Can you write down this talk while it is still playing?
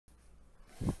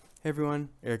Hey everyone,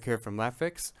 Eric here from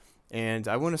LabFix, and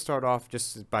I want to start off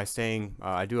just by saying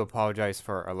I do apologize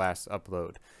for our last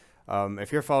upload.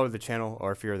 If you're a follower of the channel,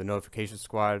 or if you're the notification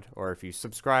squad, or if you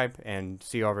subscribe and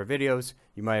see all of our videos,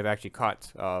 you might have actually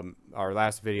caught our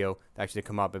last video that actually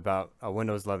come up about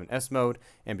Windows 11 S mode,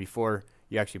 and before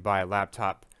you actually buy a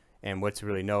laptop, and what to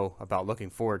really know about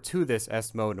looking forward to this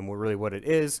S mode and really what it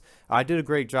is. I did a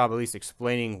great job at least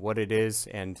explaining what it is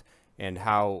and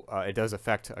how it does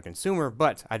affect a consumer,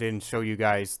 but I didn't show you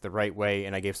guys the right way,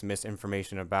 and I gave some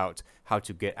misinformation about how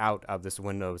to get out of this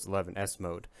Windows 11 S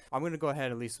mode. I'm going to go ahead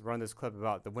and at least run this clip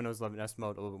about the Windows 11 S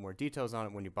mode, a little bit more details on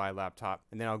it when you buy a laptop,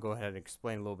 and then I'll go ahead and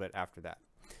explain a little bit after that.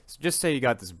 So just say you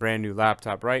got this brand new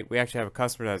laptop, right? We actually have a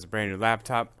customer that has a brand new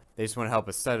laptop. They just want to help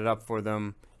us set it up for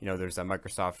them. You know, there's that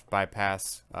Microsoft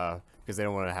bypass because they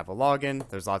don't want to have a login.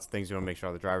 There's lots of things you want to make sure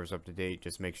all the drivers are up to date.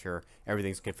 Just make sure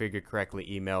everything's configured correctly.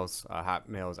 Emails,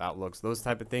 Hotmails, Outlooks, those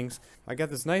type of things. I got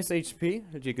this nice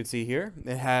HP that you can see here.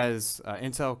 It has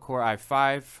Intel Core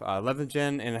i5 11th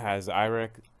gen, and it has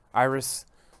Iris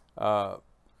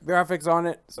graphics on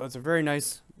it. So it's a very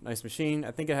nice machine. I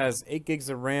think it has 8 gigs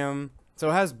of RAM. So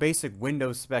it has basic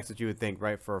Windows specs that you would think,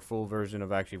 right, for a full version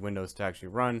of actually Windows to actually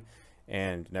run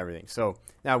and everything. So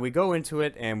now we go into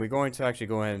it and we're going to actually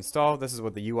go ahead and install. This is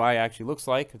what the UI actually looks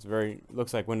like.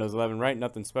 Looks like Windows 11, right?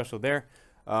 Nothing special there.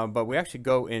 But we actually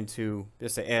go into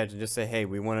just the Edge and just say, hey,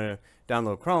 we want to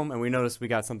download Chrome, and we notice we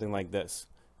got something like this.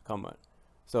 Come on.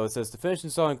 So it says to finish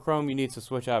installing Chrome, you need to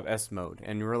switch out of S mode.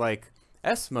 And we're like,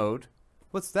 S mode?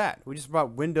 What's that? We just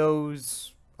bought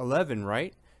Windows 11,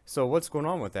 right? So what's going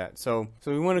on with that? So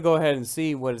we want to go ahead and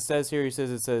see what it says here. It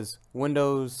says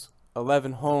Windows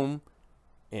 11 Home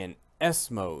in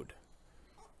S mode.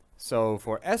 So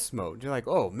for S mode, you're like,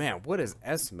 oh man, what is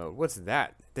S mode? What's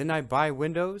that? Didn't I buy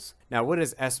Windows? Now, what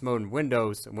is S mode in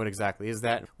Windows, and what exactly is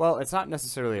that? Well, it's not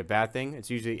necessarily a bad thing.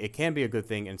 It can be a good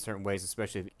thing in certain ways,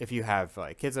 especially if you have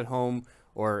kids at home,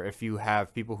 or if you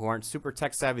have people who aren't super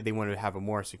tech savvy, they want to have a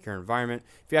more secure environment.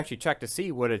 If you actually check to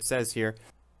see what it says here,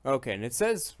 okay, and it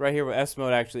says right here what S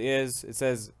mode actually is. It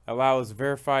says allows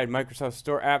verified Microsoft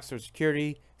Store apps for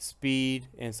security, speed,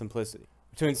 and simplicity.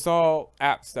 To install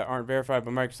apps that aren't verified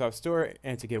by Microsoft Store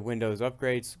and to get Windows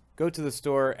upgrades, go to the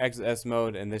store, exit S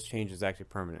mode, and this change is actually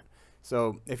permanent.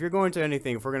 So if you're going to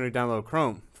anything, if we're going to download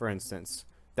Chrome, for instance,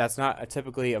 that's not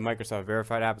typically a Microsoft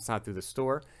verified app. It's not through the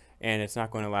store, and it's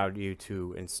not going to allow you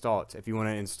to install it. If you want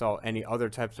to install any other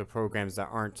types of programs that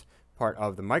aren't part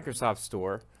of the Microsoft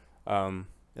Store,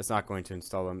 it's not going to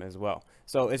install them as well.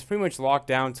 So it's pretty much locked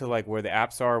down to like where the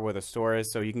apps are, where the store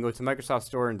is. So you can go to Microsoft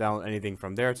Store and download anything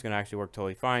from there. It's going to actually work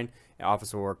totally fine.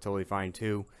 Office will work totally fine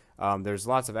too. There's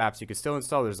lots of apps you can still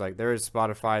install. There is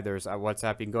Spotify, there's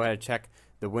WhatsApp. You can go ahead and check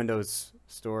the Windows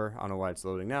Store. I don't know why it's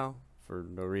loading now for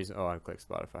no reason. Oh, I clicked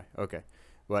Spotify. Okay.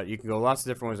 But you can go lots of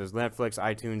different ones. There's Netflix,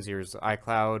 iTunes, here's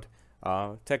iCloud,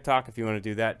 TikTok if you want to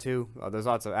do that too. There's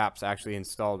lots of apps actually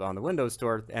installed on the Windows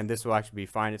Store, and this will actually be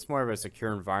fine. It's more of a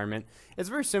secure environment. It's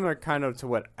very similar kind of to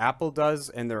what Apple does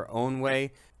in their own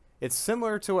way. It's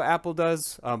similar to what Apple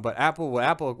does, but what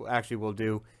Apple actually will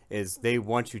do is they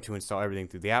want you to install everything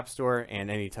through the App Store, and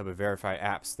any type of verified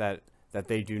apps that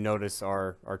they do notice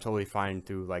are totally fine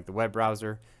through like the web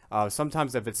browser.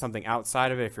 Sometimes if it's something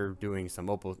outside of it, if you're doing some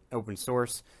open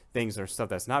source things or stuff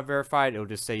that's not verified, it'll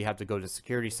just say you have to go to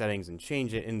security settings and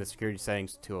change it in the security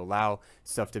settings to allow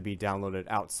stuff to be downloaded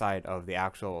outside of the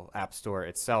actual App Store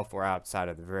itself or outside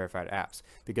of the verified apps,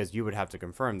 because you would have to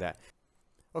confirm that.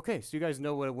 Okay, so you guys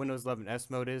know what a Windows 11 S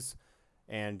mode is,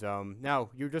 and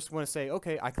now you just want to say,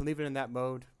 okay, I can leave it in that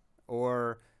mode,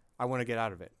 or I want to get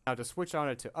out of it. Now to switch on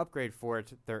it to upgrade for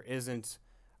it, there isn't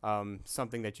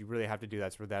something that you really have to do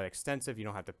that's that extensive. You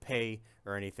don't have to pay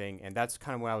or anything, and that's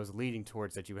kind of what I was leading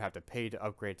towards, that you would have to pay to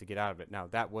upgrade to get out of it. Now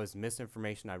that was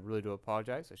misinformation. I really do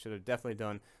apologize. I should have definitely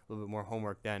done a little bit more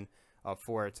homework then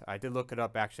for it. I did look it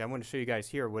up actually. I'm going to show you guys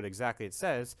here what exactly it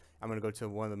says. I'm going to go to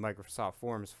one of the Microsoft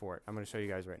forums for it. I'm going to show you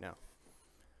guys right now.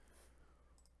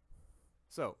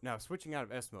 So now switching out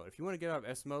of S mode. If you want to get out of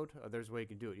S mode, there's a way you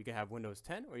can do it. You can have Windows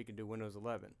 10 or you can do Windows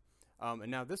 11.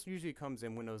 And now this usually comes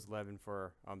in Windows 11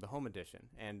 for the Home Edition.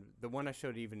 And the one I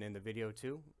showed even in the video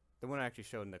too, the one I actually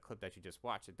showed in the clip that you just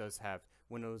watched, it does have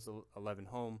Windows 11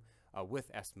 Home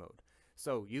with S mode.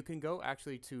 So you can go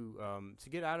actually to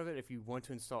get out of it if you want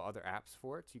to install other apps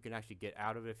for it. You can actually get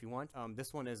out of it if you want.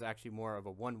 This one is actually more of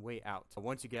a one-way out. So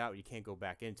once you get out, you can't go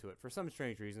back into it for some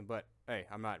strange reason. But hey,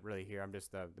 I'm not really here. I'm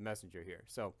just the messenger here.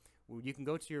 So you can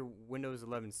go to your Windows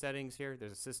 11 settings here.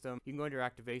 There's a system. You can go into your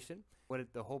activation.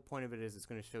 The whole point of it is it's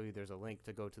going to show you there's a link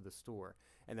to go to the store.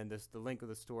 And then the link of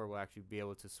the store will actually be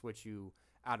able to switch you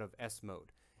out of S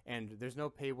mode. And there's no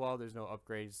paywall, there's no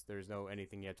upgrades, there's no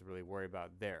anything you have to really worry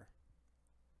about there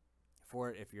for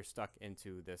it if you're stuck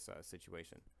into this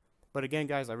situation. But again,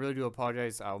 guys, I really do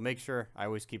apologize. I'll make sure I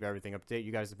always keep everything up to date.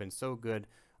 You guys have been so good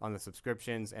on the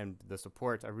subscriptions and the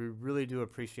support. I really do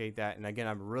appreciate that. And again,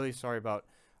 I'm really sorry about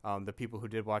the people who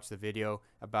did watch the video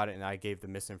about it and I gave the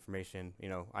misinformation. You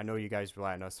know, I know you guys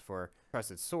rely on us for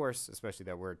trusted source, especially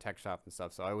that we're a tech shop and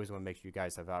stuff. So I always want to make sure you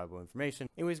guys have valuable information.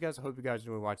 Anyways, guys, I hope you guys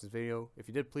enjoyed watching this video. If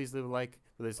you did, please leave a like. It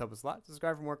really does help us a lot.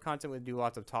 Subscribe for more content. We do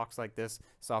lots of talks like this,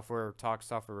 software talks,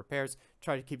 software repairs.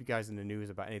 Try to keep you guys in the news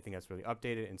about anything that's really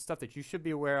updated and stuff that you should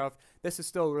be aware of. This is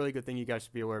still a really good thing you guys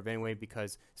should be aware of anyway,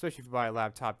 because especially if you buy a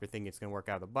laptop, you're thinking it's going to work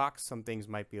out of the box. Some things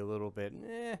might be a little bit,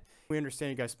 We understand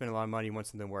you guys spend a lot of money, you want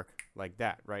something to work like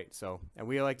that, right? So, and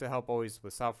we like to help always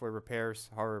with software repairs,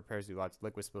 hardware repairs, do lots of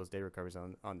liquid spills, data recoveries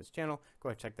on this channel. Go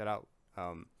ahead and check that out.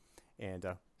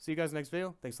 See you guys in the next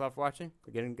video. Thanks a lot for watching.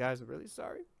 Again, guys, I'm really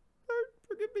sorry.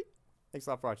 Forgive me. Thanks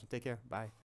a lot for watching. Take care.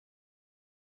 Bye.